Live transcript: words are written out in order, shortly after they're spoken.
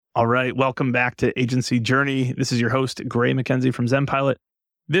All right. Welcome back to Agency Journey. This is your host, Gray MacKenzie from ZenPilot.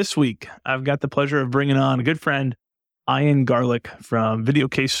 This week, I've got the pleasure of bringing on a good friend, Ian Garlick from Video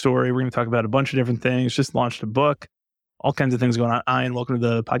Case Story. We're going to talk about a bunch of different things. Just launched a book, all kinds of things going on. Ian, welcome to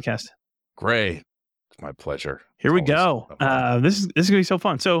the podcast. Great. It's my pleasure. Here we go. This is going to be so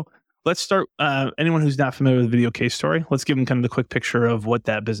fun. So let's start. Anyone who's not familiar with Video Case Story, let's give them kind of the quick picture of what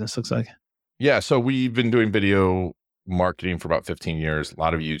that business looks like. Yeah. So we've been doing video marketing for about 15 years, a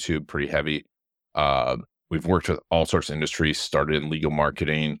lot of YouTube, pretty heavy. We've worked with all sorts of industries, started in legal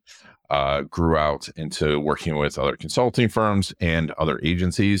marketing, grew out into working with other consulting firms and other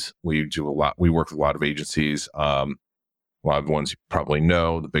agencies. We work with a lot of agencies. A lot of ones you probably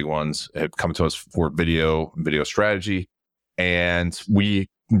know, the big ones have come to us for video strategy. And we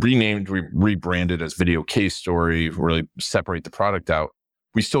rebranded as Video Case Story, really separate the product out.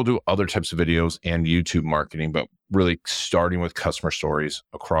 We still do other types of videos and YouTube marketing, but really starting with customer stories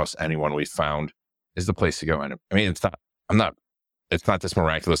across anyone we found is the place to go. And I mean, it's not this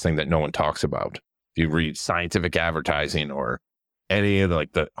miraculous thing that no one talks about. If you read scientific advertising or any of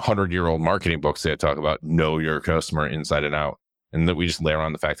the 100-year-old marketing books that talk about know your customer inside and out. And that we just layer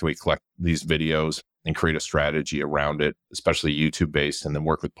on the fact that we collect these videos and create a strategy around it, especially YouTube based, and then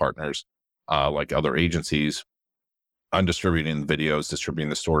work with partners like other agencies on distributing the videos, distributing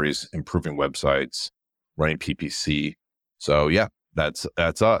the stories, improving websites, running PPC. So yeah, that's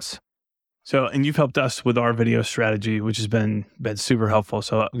us. So, and you've helped us with our video strategy, which has been super helpful.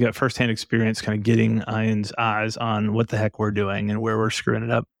 So we got firsthand experience kind of getting Ian's eyes on what the heck we're doing and where we're screwing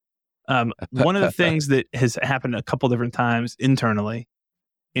it up. One of the things that has happened a couple different times internally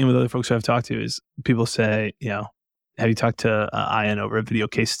and with other folks who I've talked to is people say, have you talked to Ian over a video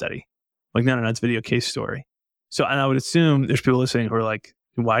case study? Like, no, it's Video Case Story. So, and I would assume there's people listening who are like,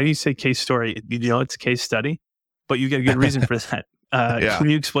 why do you say case story? It's a case study, but you get a good reason for that. Yeah. Can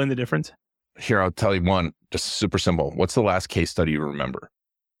you explain the difference? Here, I'll tell you one, just super simple. What's the last case study you remember?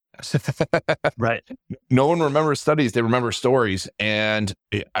 Right. No one remembers studies, they remember stories. And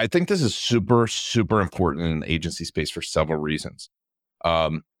I think this is super, super important in the agency space for several reasons.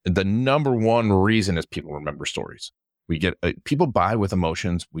 The number one reason is people remember stories. We get people buy with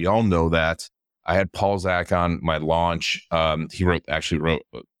emotions. We all know that. I had Paul Zak on my launch. He wrote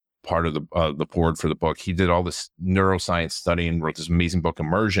part of the board for the book. He did all this neuroscience study and wrote this amazing book,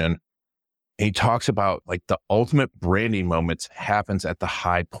 Immersion. And he talks about the ultimate branding moments happens at the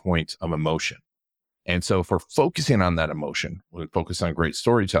high point of emotion. And so if we're focusing on that emotion, we focus on great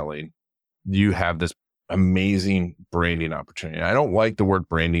storytelling, you have this amazing branding opportunity. I don't like the word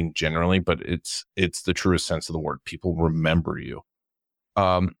branding generally, but it's the truest sense of the word. People remember you.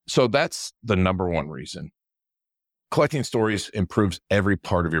 So that's the number one reason. Collecting stories improves every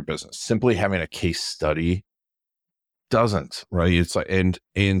part of your business. Simply having a case study doesn't, right? It's and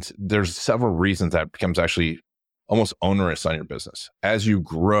there's several reasons that becomes actually almost onerous on your business. As you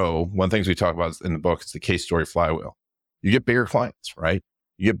grow, one of the things we talk about in the book is the case story flywheel. You get bigger clients, right?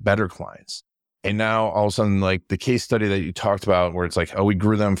 You get better clients. And now all of a sudden, the case study that you talked about where it's we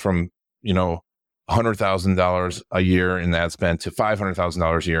grew them from, $100,000 a year in ad spend to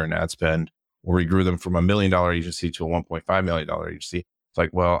 $500,000 a year in ad spend, or we grew them from $1 million agency to a $1.5 million agency.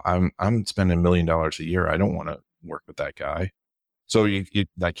 It's well, I'm spending $1 million a year. I don't want to work with that guy. So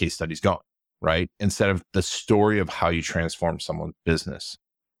that case study's gone, right? Instead of the story of how you transform someone's business.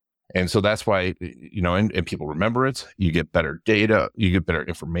 And so that's why, and people remember it. You get better data, you get better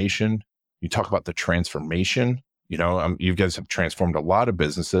information. You talk about the transformation, you guys have transformed a lot of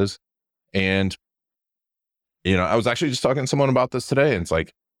businesses. And, I was actually just talking to someone about this today, and it's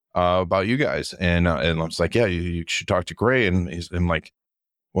about you guys. And I was like, yeah, you should talk to Gray. And I'm like,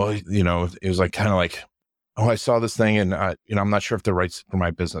 well, it was oh, I saw this thing and, I'm not sure if they're right for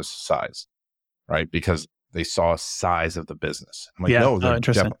my business size, right? Because they saw size of the business. I'm like, no,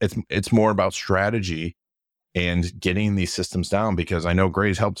 interesting. It's more about strategy and getting these systems down, because I know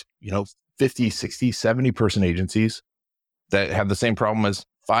Gray's helped, 50, 60, 70 person agencies that have the same problem as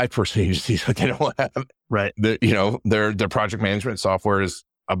 5-person agencies that they don't have. Right. Their project management software is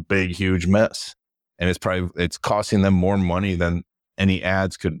a big, huge mess. And it's costing them more money than any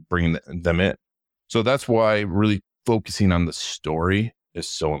ads could bring them in. So that's why really focusing on the story is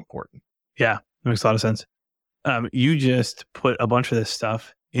so important. Yeah, that makes a lot of sense. You just put a bunch of this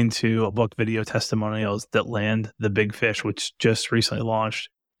stuff into a book, Video Testimonials That Land the Big Fish, which just recently launched.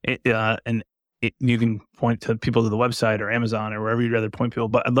 You can point to people to the website or Amazon or wherever you'd rather point people.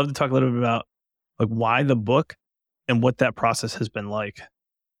 But I'd love to talk a little bit about why the book and what that process has been like.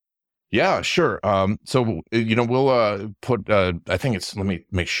 Yeah, sure. So, we'll put, I think it's, let me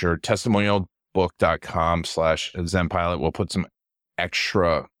make sure, testimonialbook.com/ZenPilot. We'll put some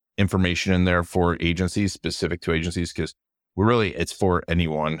extra information in there for agencies, specific to agencies, because it's for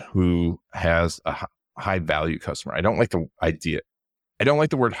anyone who has a high value customer. I don't like the idea. I don't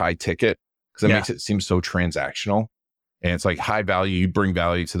like the word high ticket because it makes it seem so transactional. And it's like high value, you bring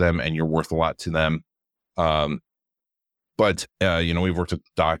value to them and you're worth a lot to them. But we've worked with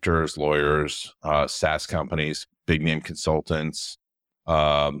doctors, lawyers, SaaS companies, big name consultants,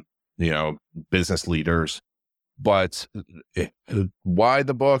 business leaders. But why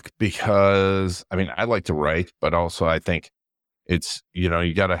the book? Because, I like to write, but also I think it's,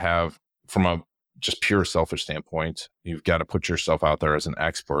 you got to have, from a just pure selfish standpoint, you've got to put yourself out there as an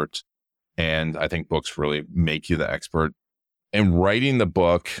expert. And I think books really make you the expert. And writing the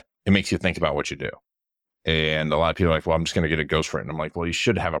book, it makes you think about what you do. And a lot of people are like, well, I'm just going to get it ghostwritten. I'm like, well, you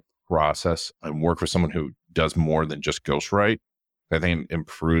should have a process and work with someone who does more than just ghostwrite. I think it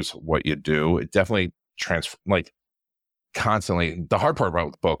improves what you do. It definitely constantly. The hard part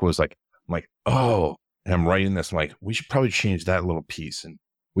about the book was like, I'm like, oh, and I'm writing this. I'm like, we should probably change that little piece and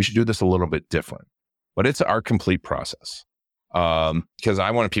we should do this a little bit different. But it's our complete process. Because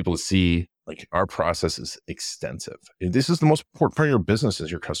I wanted people to see like our process is extensive. This is the most important part of your business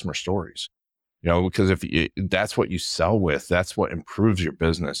is your customer stories. Because if that's what you sell with, that's what improves your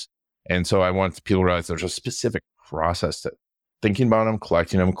business. And so I want people to realize there's a specific process to thinking about them,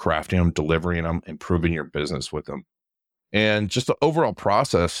 collecting them, crafting them, delivering them, improving your business with them. And just the overall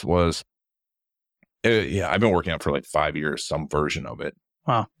process was, I've been working on it for like 5 years, some version of it.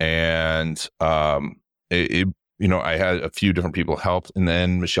 Wow. And I had a few different people help, and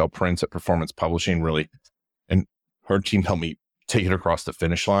then Michelle Prince at Performance Publishing and her team helped me take it across the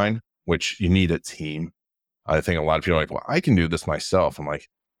finish line, which you need a team. I think a lot of people are like, well, I can do this myself. I'm like,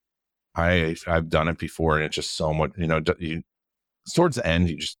 I've done it before, and it's just so much, towards the end,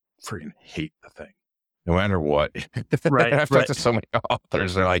 you just freaking hate the thing, no matter what. Right. I've talked to so many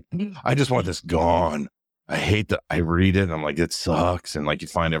authors, they're like, I just want this gone. I hate that. I read it, and I'm like, it sucks. And like, you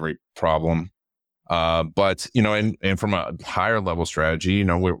find every problem. But, and from a higher level strategy,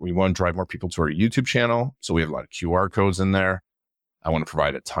 we want to drive more people to our YouTube channel. So we have a lot of QR codes in there. I want to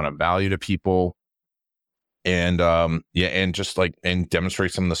provide a ton of value to people and, and just and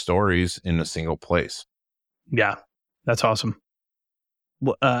demonstrate some of the stories in a single place. Yeah, that's awesome.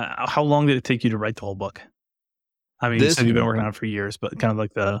 How long did it take you to write the whole book? You said you've been working on it for years, but kind of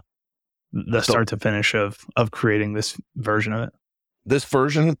like the start to finish of creating this version of it. This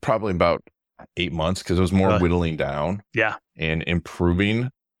version, probably about 8 months, because it was more whittling down and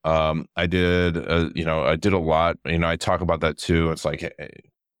improving. I did a lot, I talk about that too. It's like,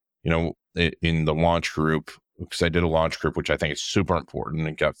 in the launch group, because I did a launch group, which I think is super important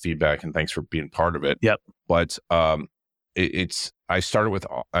and got feedback, and thanks for being part of it. Yep. But, I started with,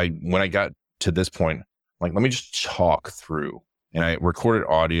 when I got to this point, like, let me just talk through, and I recorded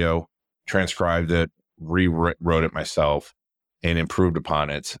audio, transcribed it, rewrote it myself, and improved upon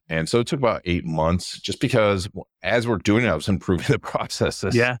it. And so it took about 8 months, just because as we're doing it, I was improving the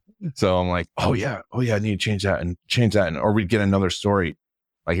processes. Yeah. So I'm like, oh yeah, I need to change that. And or we'd get another story.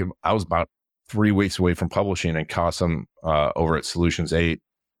 Like, I was about 3 weeks away from publishing, and Kasim over at Solutions 8,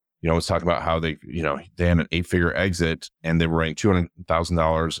 was talking about how they had an 8-figure exit, and they were running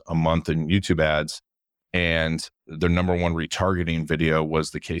 $200,000 a month in YouTube ads. And their number one retargeting video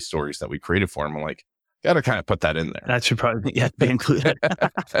was the case stories that we created for them. I'm like, got to kind of put that in there. That should probably be included.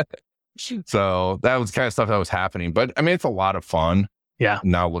 So that was kind of stuff that was happening. But it's a lot of fun. Yeah.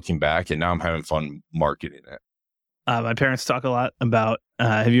 Now looking back, and now I'm having fun marketing it. My parents talk a lot about,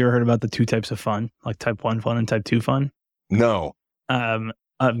 have you ever heard about the 2 types of fun, like type 1 fun and type 2 fun? No. I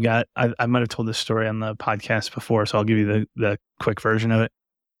might have told this story on the podcast before, so I'll give you the quick version of it.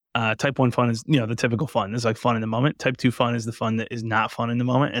 Type 1 fun is, the typical fun. It's like fun in the moment. Type 2 fun is the fun that is not fun in the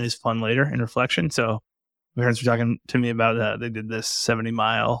moment and is fun later in reflection. So my parents were talking to me about they did this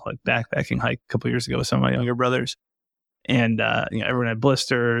 70-mile like backpacking hike a couple years ago with some of my younger brothers. And, everyone had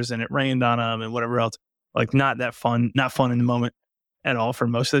blisters and it rained on them and whatever else. Like, not fun in the moment at all for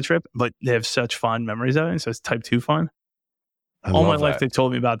most of the trip, but they have such fond memories of it. And so it's type 2 fun. All my life, they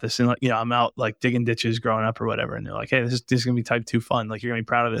told me about this, and I'm out like digging ditches growing up or whatever, and they're like, "Hey, this is gonna be type 2 fun. Like, you're gonna be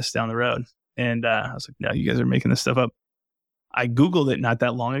proud of this down the road." And I was like, "No, you guys are making this stuff up." I Googled it not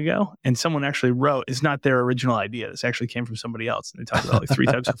that long ago, and someone actually wrote, "It's not their original idea. This actually came from somebody else." And they talked about like 3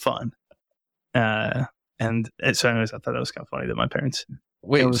 types of fun. And so, anyways, I thought that was kind of funny that my parents.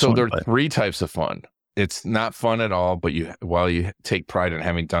 Wait, so there are 3 types of fun. It's not fun at all, but while you take pride in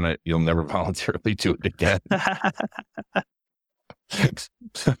having done it, you'll never voluntarily do it again.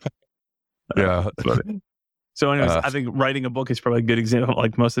 Yeah. So anyways, I think writing a book is probably a good example.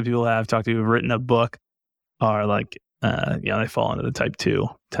 Like, most of the people I've talked to who've written a book are like, they fall into the type 2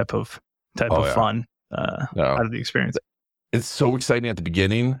 type of fun out of the experience. It's so exciting at the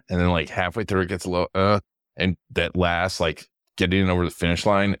beginning, and then like halfway through it gets a little, and that last like getting over the finish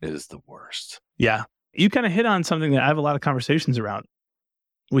line is the worst. Yeah. You kind of hit on something that I have a lot of conversations around,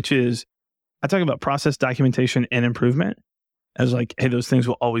 which is I talk about process documentation and improvement as like, hey, those things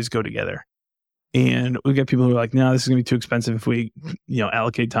will always go together. And we get people who are like, no, this is going to be too expensive if we,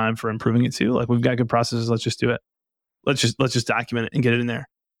 allocate time for improving it too. Like, we've got good processes. Let's just do it. Let's just document it and get it in there.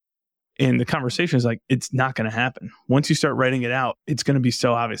 And the conversation is like, it's not going to happen. Once you start writing it out, it's going to be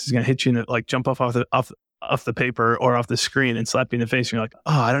so obvious. It's going to hit you in the, like, jump off the paper or off the screen and slap you in the face. And you're like,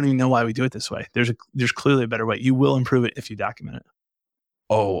 oh, I don't even know why we do it this way. There's clearly a better way. You will improve it if you document it.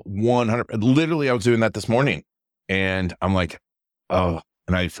 Oh, 100. Literally, I was doing that this morning, and I'm like, oh,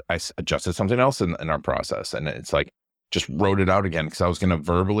 and I adjusted something else in our process, and it's like just wrote it out again because I was going to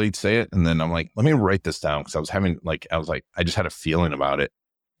verbally say it, and then I'm like, let me write this down because I just had a feeling about it,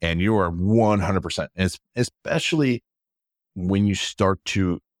 and you are 100%. And especially when you start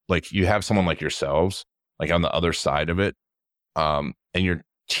to like, you have someone like yourselves, like on the other side of it, and you're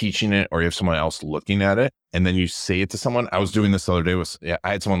teaching it, or you have someone else looking at it, and then you say it to someone. I was doing this the other day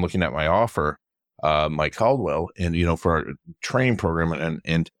I had someone looking at my offer, Mike Caldwell, and for our training program,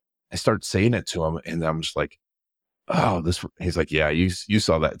 and I start saying it to him, and I'm just like, oh, he's like, yeah, you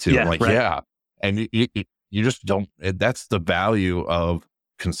saw that too. Yeah, I'm like, right. yeah. And you just don't, that's the value of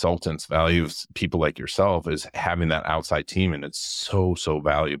consultants, value of people like yourself, is having that outside team, and it's so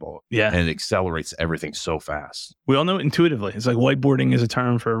valuable. Yeah. And it accelerates everything so fast. We all know it intuitively. It's like whiteboarding is a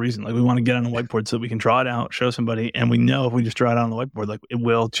term for a reason. Like, we want to get on a whiteboard so that we can draw it out, show somebody, and we know if we just draw it out on the whiteboard, like, it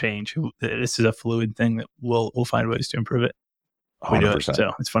will change. This is a fluid thing that we'll find ways to improve it. 100%. We do it.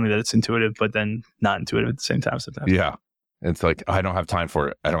 So it's funny that it's intuitive, but then not intuitive at the same time sometimes. Yeah. It's like, I don't have time for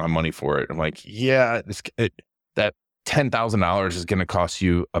it. I don't have money for it. I'm like, yeah, that $10,000 is going to cost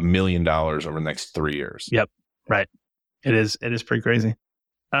you $1 million over the next 3 years. Yep. Right. It is pretty crazy.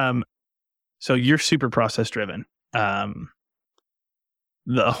 So you're super process driven. You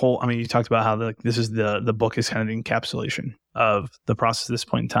talked about how this is the book is kind of the encapsulation of the process at this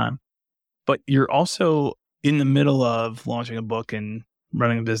point in time, but you're also in the middle of launching a book and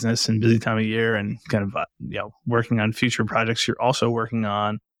running a business and busy time of year and kind of, working on future projects. You're also working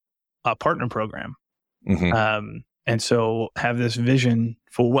on a partner program. Mm-hmm. And so have this vision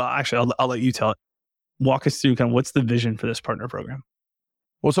for, well, actually, I'll let you tell it. Walk us through kind of what's the vision for this partner program?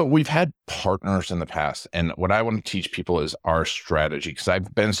 Well, so we've had partners in the past, and what I want to teach people is our strategy, because I've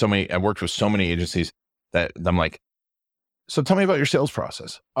worked with so many agencies that I'm like, so tell me about your sales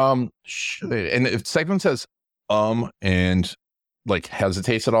process. And if someone says, and like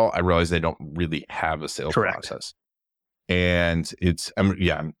hesitates at all, I realize they don't really have a sales process. And I'm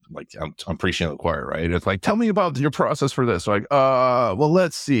preaching to the choir, right? It's like, tell me about your process for this. So like, well,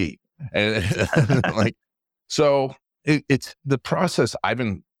 let's see. And like, so it's the process.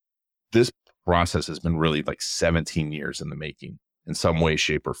 This process has been really like 17 years in the making in some way,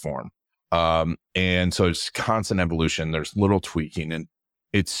 shape, or form. And so it's constant evolution. There's little tweaking, and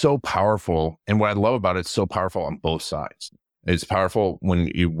it's so powerful. And what I love about it's so powerful on both sides. It's powerful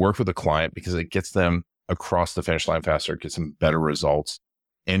when you work with a client because it gets them across the finish line faster, gets them better results.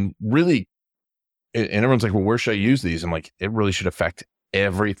 And really, and everyone's like, well, where should I use these? I'm like, it really should affect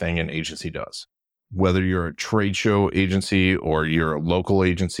everything an agency does, whether you're a trade show agency or you're a local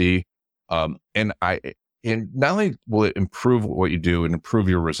agency. And not only will it improve what you do and improve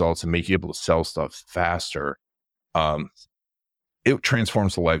your results and make you able to sell stuff faster, it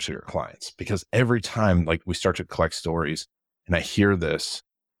transforms the lives of your clients, because every time like we start to collect stories and I hear this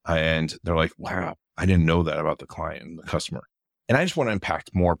and they're like, wow, I didn't know that about the client and the customer. And I just want to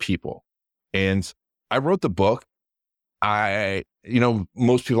impact more people. And I wrote the book.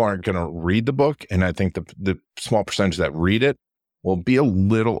 Most people aren't going to read the book. And I think the small percentage that read it will be a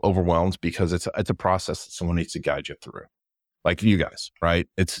little overwhelmed because it's a process that someone needs to guide you through. Like you guys, right?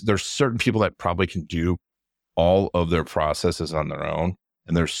 There's certain people that probably can do all of their processes on their own.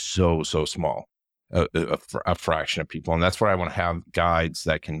 And they're so small, a fraction of people. And that's where I want to have guides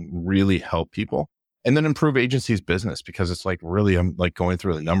that can really help people and then improve agencies' business, because it's like, really, I'm like going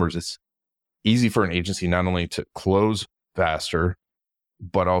through the numbers. It's easy for an agency not only to close faster,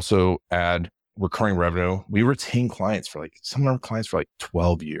 but also add recurring revenue. We retain clients for some of our clients for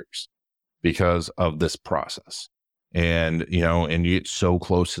 12 years because of this process. And, and you get so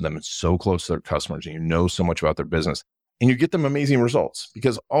close to them and so close to their customers, and you know so much about their business, and you get them amazing results.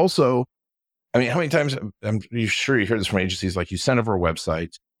 Because also, how many times, I'm sure you hear this from agencies, like you send over a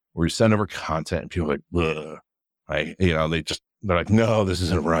website or you send over content and people are like, ugh. They're like, no, this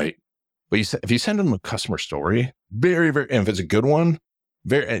isn't right. But if you send them a customer story, very, very, and if it's a good one,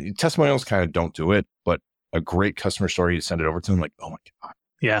 testimonials kind of don't do it, but a great customer story, you send it over to them like, oh my God,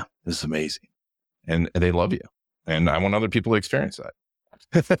 yeah, this is amazing. And they love you. And I want other people to experience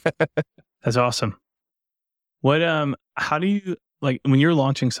that. That's awesome. How do you, like, when you're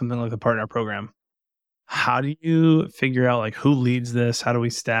launching something like the partner program, how do you figure out like who leads this? How do we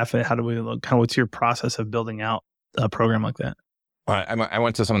staff it? How do we look, kind of what's your process of building out a program like that? I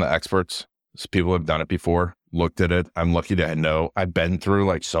went to some of the experts. People who have done it before, looked at it. I'm lucky to know I've been through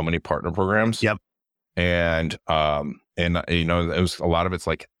like so many partner programs. Yep. And you know, it was a lot of it's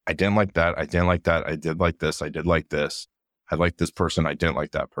like, I didn't like that. I didn't like that. I did like this. I did like this. I like this person. I didn't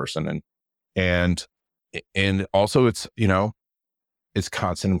like that person. And also it's, you know, it's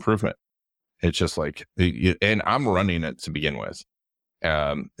constant improvement. It's just like, and I'm running it to begin with.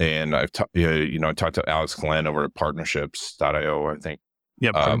 And I've talked to Alex Glenn over at partnerships.io, I think.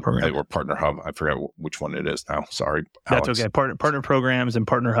 Yeah, partner program. Or Partner Hub. I forget which one it is now. Sorry, Alex. That's Alex. okay. Partner programs and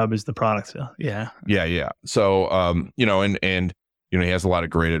Partner Hub is the product. So yeah. So, you know, and you know, he has a lot of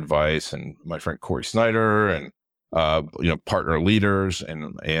great advice, and my friend Corey Snyder, and you know, partner leaders,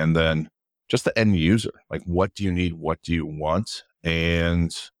 and then just the end user. Like, what do you need? What do you want?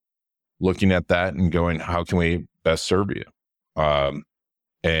 And looking at that and going, how can we best serve you?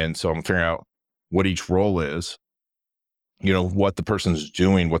 And so I'm figuring out what each role is, you know, what the person's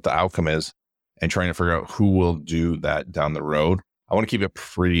doing, what the outcome is, and trying to figure out who will do that down the road. I want to keep it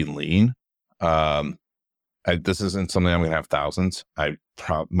pretty lean. This isn't something I'm going to have thousands.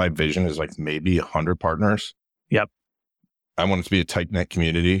 My vision is like maybe 100 partners. Yep. I want it to be a tight knit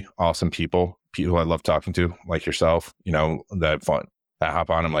community, awesome people I love talking to, like yourself, you know, that have fun. I hop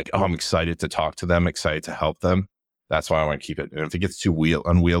on. I'm like, oh, I'm excited to talk to them, excited to help them. That's why I want to keep it. And if it gets too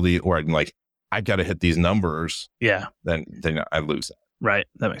unwieldy, or I'm like, I got to hit these numbers. Yeah. Then I lose that. Right.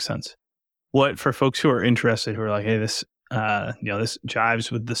 That makes sense. What for folks who are interested, who are like, hey, this, you know, this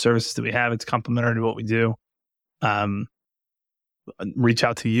jives with the services that we have. It's complementary to what we do. Reach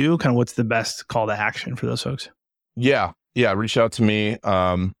out to you. Kind of what's the best call to action for those folks? Yeah. Reach out to me.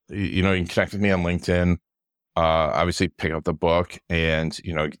 You know, you can connect with me on LinkedIn. Obviously pick up the book and,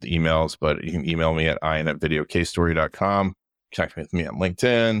 you know, get the emails, but you can email me at ian@videocasestory.com. Connect with me on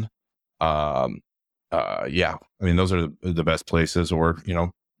LinkedIn. Yeah, I mean, those are the best places, or, you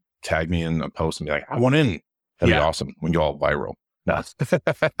know, tag me in a post and be like, I want in. That'd be awesome when you all viral. No.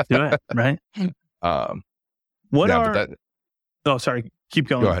 Do it. Right. Oh, sorry. Keep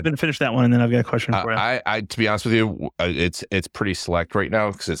going. Go ahead. Finish that one, and then I've got a question for you. I to be honest with you, it's pretty select right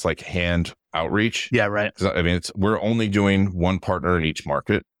now because it's like hand outreach. Yeah, right. I mean, we're only doing one partner in each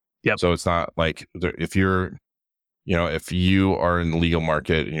market. Yep. So it's not like if you are in the legal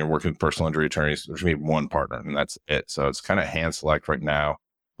market and you're working with personal injury attorneys, there's gonna be one partner and that's it. So it's kind of hand select right now.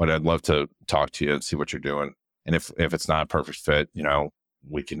 But I'd love to talk to you and see what you're doing. And if it's not a perfect fit, you know,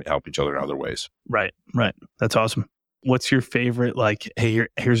 we can help each other in other ways. Right. That's awesome. What's your favorite, like, hey,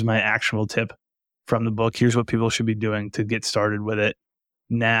 here's my actionable tip from the book. Here's what people should be doing to get started with it.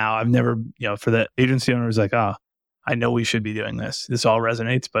 Now, I've never, you know, for the agency owners, like, I know we should be doing this. This all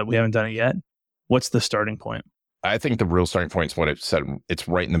resonates, but we haven't done it yet. What's the starting point? I think the real starting point is what I've said. It's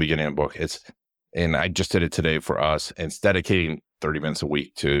right in the beginning of the book. And I just did it today for us. It's dedicating 30 minutes a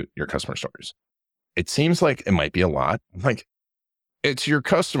week to your customer stories. It seems like it might be a lot. Like, it's your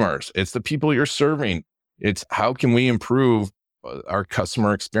customers. It's the people you're serving. It's how can we improve our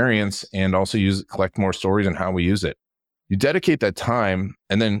customer experience and also collect more stories and how we use it. You dedicate that time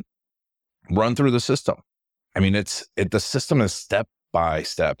and then run through the system. I mean, the system is step by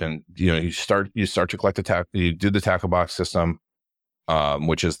step, and you know, you start to collect you do the tackle box system,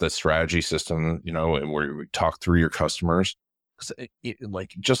 which is the strategy system, you know, where we talk through your customers.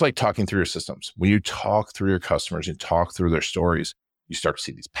 Just like talking through your systems, when you talk through your customers and talk through their stories, you start to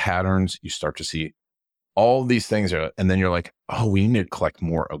see these patterns. You start to see all these things, and then you're like, oh, we need to collect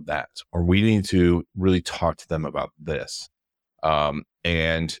more of that, or we need to really talk to them about this.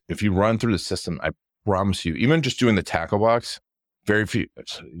 And if you run through the system, I promise you, even just doing the tackle box, very few,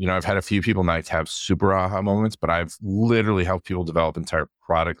 you know, I've had a few people not have super aha moments, but I've literally helped people develop entire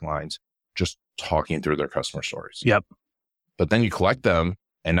product lines just talking through their customer stories. Yep. But then you collect them,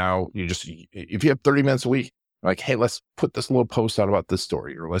 and now if you have 30 minutes a week, like, hey, let's put this little post out about this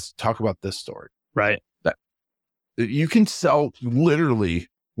story, or let's talk about this story. Right. That you can sell literally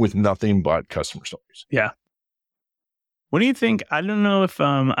with nothing but customer stories. Yeah. What do you think? I don't know if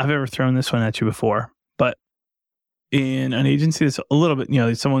I've ever thrown this one at you before, but in an agency that's a little bit, you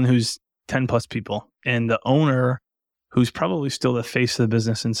know, someone who's 10 plus people, and the owner who's probably still the face of the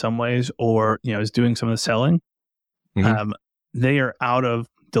business in some ways, or, you know, is doing some of the selling, they are out of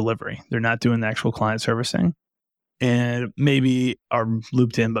delivery. They're not doing the actual client servicing, and maybe are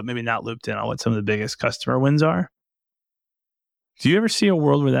looped in, but maybe not looped in on what some of the biggest customer wins are. Do you ever see a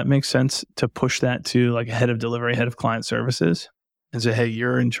world where that makes sense to push that to like a head of delivery, head of client services, and say, hey,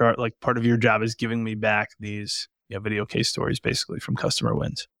 you're in charge, like part of your job is giving me back these video case stories basically from customer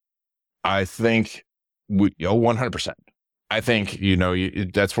wins? I think 100%. I think,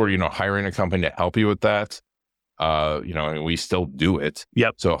 that's where, hiring a company to help you with that. And we still do it.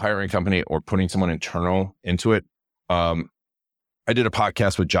 Yep. So hiring a company or putting someone internal into it. I did a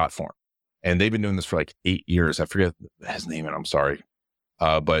podcast with Jotform, and they've been doing this for like 8 years. I forget his name, and I'm sorry.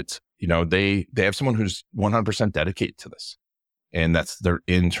 But they have someone who's 100% dedicated to this, and that's their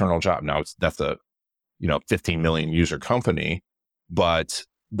internal job. Now that's a 15 million user company, but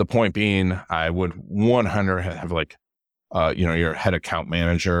the point being, I would 100 have like your head account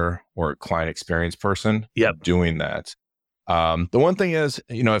manager or client experience person doing that. The one thing is,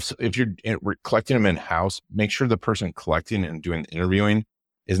 if you're collecting them in house, make sure the person collecting and doing the interviewing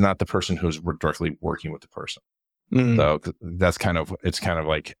is not the person who's directly working with the person. So that's it's kind of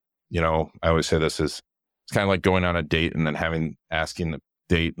like, I always say this is, it's kind of like going on a date and then asking the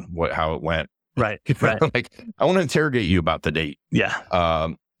date how it went. Right. Like, I want to interrogate you about the date. Yeah.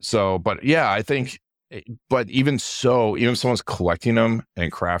 But yeah, I think, but even so, even if someone's collecting them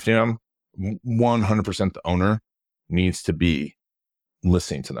and crafting them, 100% the owner needs to be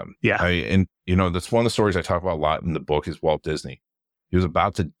listening to them. Yeah. That's one of the stories I talk about a lot in the book is Walt Disney. He was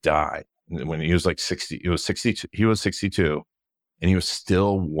about to die when he was like 60. He was 62 and he was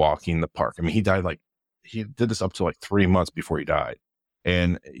still walking the park. I mean, he did this up to like 3 months before he died.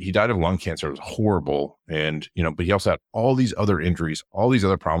 And he died of lung cancer. It was horrible. And, but he also had all these other injuries, all these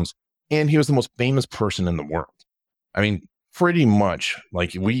other problems. And he was the most famous person in the world. I mean, pretty much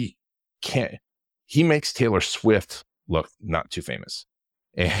like he makes Taylor Swift look not too famous.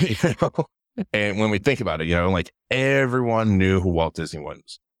 And, and when we think about it, like everyone knew who Walt Disney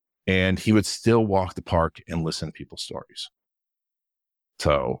was, and he would still walk the park and listen to people's stories.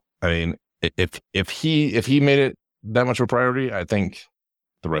 So, I mean, if he made it that much of a priority, I think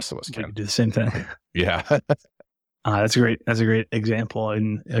the rest of us can do the same thing. Yeah. That's a great example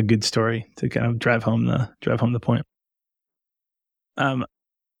and a good story to kind of drive home the point. I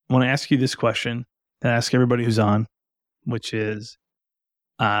want to ask you this question that I ask everybody who's on, which is,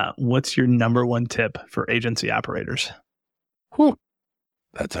 what's your number one tip for agency operators? Whew.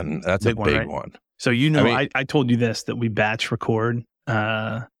 That's a big one. So, I told you that we batch record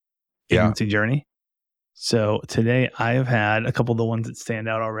agency journey. So today I have had a couple of the ones that stand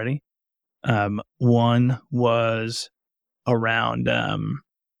out already. One was around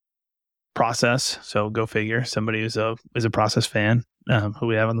process. So go figure. Somebody is a process fan who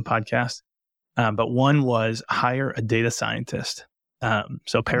we have on the podcast. But one was hire a data scientist.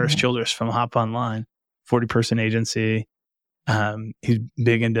 So Paris Childress from Hop Online, 40-person agency. He's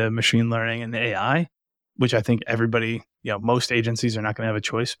big into machine learning and AI, which I think everybody, most agencies are not going to have a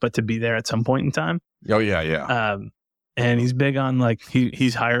choice but to be there at some point in time. Oh, yeah. And he's big on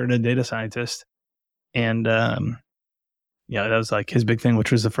he's hired a data scientist. And, that was like his big thing,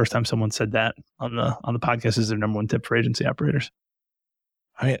 which was the first time someone said that on the podcast is their number one tip for agency operators.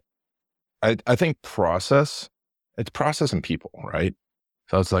 I think it's process and people, right?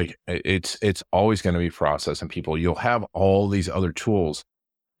 So it's like, it's always going to be process and people. You'll have all these other tools,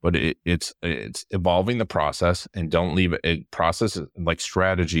 but it's evolving the process, and don't leave it. Process, like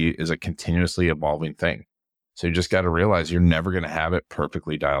strategy, is a continuously evolving thing. So you just got to realize you're never going to have it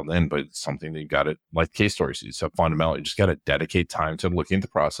perfectly dialed in, but it's something that you got to, like case stories. So fundamentally, you just got to dedicate time to looking at the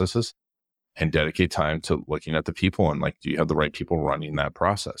processes and dedicate time to looking at the people. And do you have the right people running that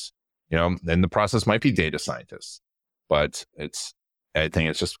process? Then the process might be data scientists, but I think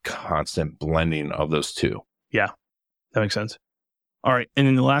it's just constant blending of those two. Yeah, that makes sense. All right. And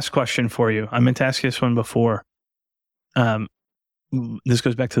then the last question for you, I meant to ask you this one before. This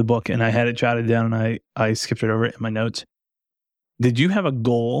goes back to the book, and I had it jotted down and I skipped it over it in my notes. Did you have a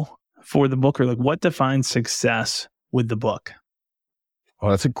goal for the book, or what defines success with the book? Oh,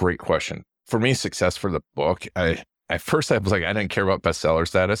 that's a great question. For me, success for the book, at first I was like, I didn't care about bestseller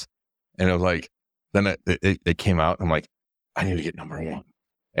status. And it was like, then it came out. I'm like, I need to get number one.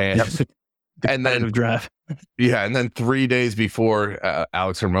 And and then drive. Yeah. And then 3 days before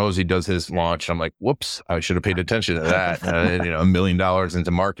Alex Hormozi does his launch, I'm like, whoops, I should have paid attention to that. $1 million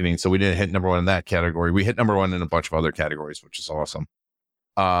into marketing. So we didn't hit number one in that category. We hit number one in a bunch of other categories, which is awesome.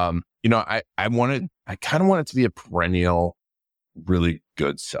 I kind of want it to be a perennial, really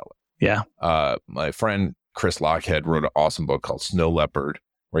good seller. Yeah. My friend Chris Lockhead wrote an awesome book called Snow Leopard,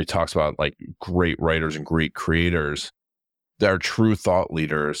 where he talks about great writers and great creators that are true thought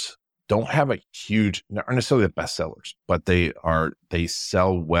leaders don't have a huge, not necessarily the best sellers, but they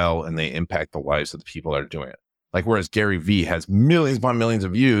sell well and they impact the lives of the people that are doing it. Like, whereas Gary Vee has millions upon millions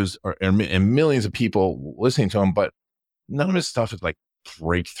of views and millions of people listening to him, but none of his stuff is like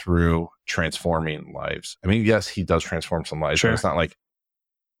breakthrough, transforming lives. I mean, yes, he does transform some lives, but it's not like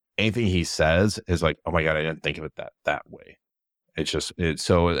anything he says is like, oh my God, I didn't think of it that way.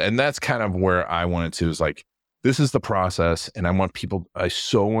 And that's kind of where I wanted to, is like, this is the process. And I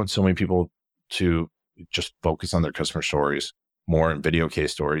so want so many people to just focus on their customer stories more and video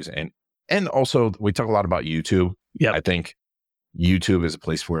case stories. And also we talk a lot about YouTube. Yeah. I think YouTube is a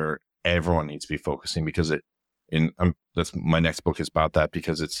place where everyone needs to be focusing, because that's my next book is about that,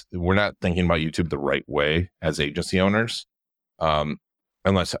 because we're not thinking about YouTube the right way as agency owners.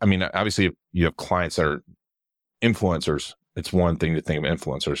 Unless, I mean, obviously if you have clients that are influencers, it's one thing to think of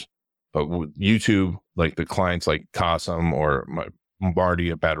influencers, but with YouTube, like the clients like Cosm or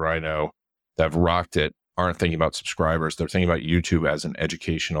Lombardi at Bad Rhino that have rocked it aren't thinking about subscribers. They're thinking about YouTube as an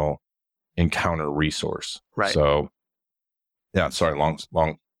educational encounter resource. Right. So yeah, sorry, long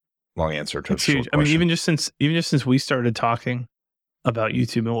answer to a short question. I mean, even just since we started talking about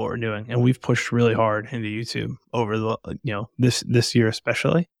YouTube and what we're doing, and we've pushed really hard into YouTube over the, this year,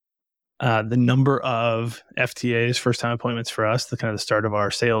 especially, the number of FTAs, first time appointments for us, the kind of the start of our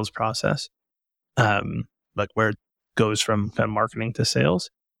sales process, like where it goes from kind of marketing to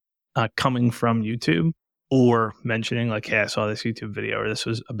sales, coming from YouTube, or mentioning like, hey, I saw this YouTube video, or this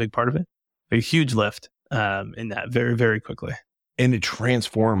was a big part of it. A huge lift in that very, very quickly. And it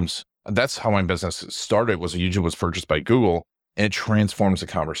transforms. That's how my business started. YouTube was purchased by Google, and it transforms the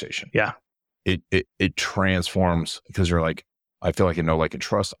conversation. Yeah. It transforms, because you're like, I feel like I know, like, and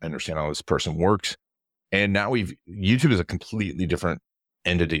trust. I understand how this person works. And now YouTube is a completely different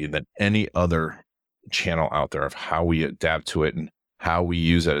entity than any other channel out there, of how we adapt to it and how we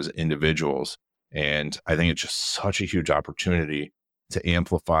use it as individuals. And I think it's just such a huge opportunity to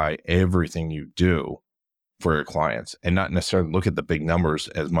amplify everything you do for your clients, and not necessarily look at the big numbers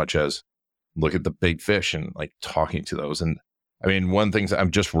as much as look at the big fish and like talking to those. And I mean, one of the things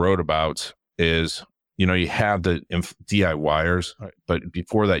I've just wrote about is, you have the DIYers, but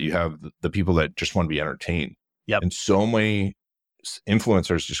before that, you have the people that just want to be entertained. Yep. And so many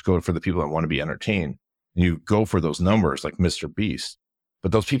influencers just go for the people that want to be entertained. And you go for those numbers like Mr. Beast,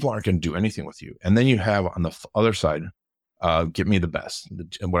 but those people aren't going to do anything with you. And then you have on the other side, get me the best,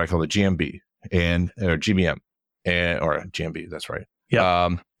 what I call the GMB or GBM or GMB. That's right. Yeah.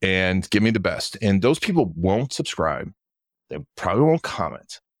 And give me the best. And those people won't subscribe. They probably won't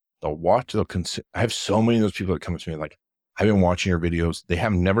comment. They'll watch. I have so many of those people that come to me like, I've been watching your videos. They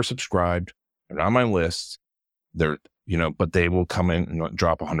have never subscribed. They're on my list. They're, but they will come in and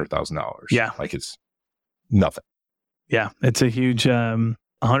drop $100,000. Yeah. Like it's nothing. Yeah. It's a huge,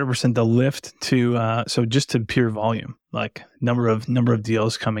 100% the lift to, so just to pure volume, like number of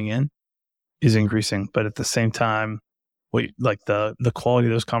deals coming in is increasing, but at the same time, the quality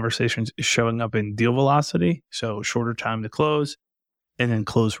of those conversations is showing up in deal velocity. So shorter time to close, and then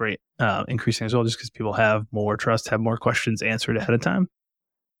close rate increasing as well, just because people have more trust, have more questions answered ahead of time.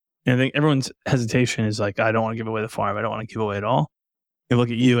 And I think everyone's hesitation is like, I don't want to give away the farm. I don't want to give away it all. And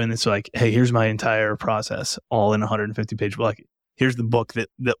look at you, and it's like, hey, here's my entire process, all in 150 page. Like, here's the book that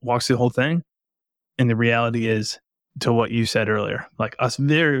walks through the whole thing. And the reality is, to what you said earlier, like us,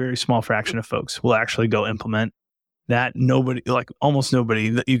 very, very small fraction of folks will actually go implement that. Nobody, like almost nobody,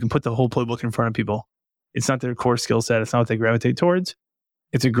 that you can put the whole playbook in front of people. It's not their core skill set. It's not what they gravitate towards.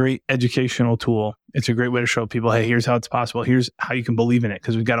 It's a great educational tool. It's a great way to show people, hey, here's how it's possible. Here's how you can believe in it,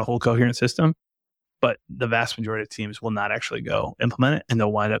 because we've got a whole coherent system. But the vast majority of teams will not actually go implement it, and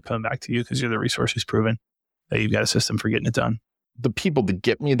they'll wind up coming back to you because you're the resource who's proven that you've got a system for getting it done. The people that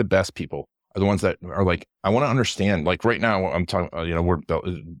get me the best people are the ones that are like, I want to understand. Like right now, I'm talking, we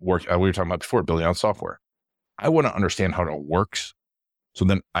were talking about before, building out software. I want to understand how it works, so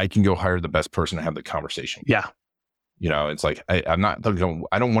then I can go hire the best person to have the conversation. Yeah. It's like, I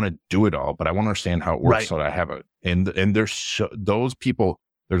don't want to do it all, but I want to understand how it works, right, so that I have it. And there's those people,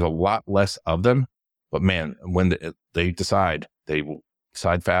 there's a lot less of them, but man, when they decide, they will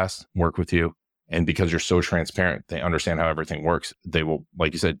decide fast, work with you. And because you're so transparent, they understand how everything works. They will,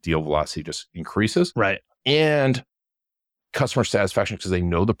 like you said, deal velocity just increases. Right. And customer satisfaction, because they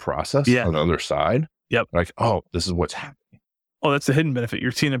know the process on the other side. Yep. Like, oh, this is what's happening. Oh, that's the hidden benefit.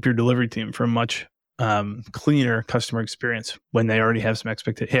 You're teeing up your delivery team for a much cleaner customer experience when they already have some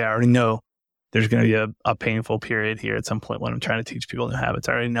expectation. Hey, I already know there's going to be a painful period here at some point when I'm trying to teach people new habits.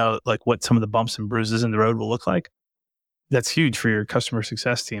 I already know like what some of the bumps and bruises in the road will look like. That's huge for your customer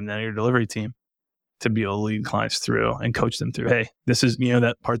success team, then your delivery team, to be able to lead clients through and coach them through, hey, this is,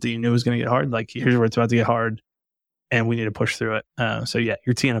 that part that you knew was going to get hard. Like, here's where it's about to get hard and we need to push through it. So yeah,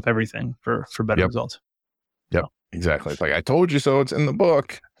 you're teeing up everything for better results. Yep, exactly. It's like, I told you so, it's in the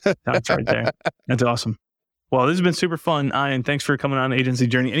book. That's right there. That's awesome. Well, this has been super fun. Ian, thanks for coming on Agency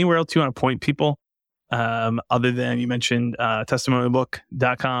Journey. Anywhere else you want to point people? Other than you mentioned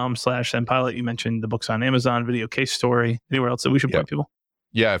testimonialbook.com/SendPilot. You mentioned the books on Amazon, Video Case Story. Anywhere else that we should point people?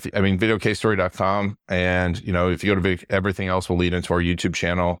 Yeah, videocasestory.com. And, if you go to everything else will lead into our YouTube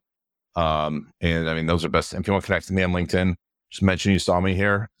channel. And those are best. If you want to connect to me on LinkedIn, just mention you saw me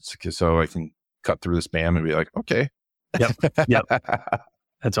here so I can cut through the spam and be like, okay. Yep.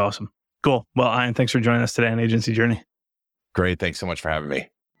 That's awesome. Cool. Well, Ian, thanks for joining us today on Agency Journey. Great. Thanks so much for having me.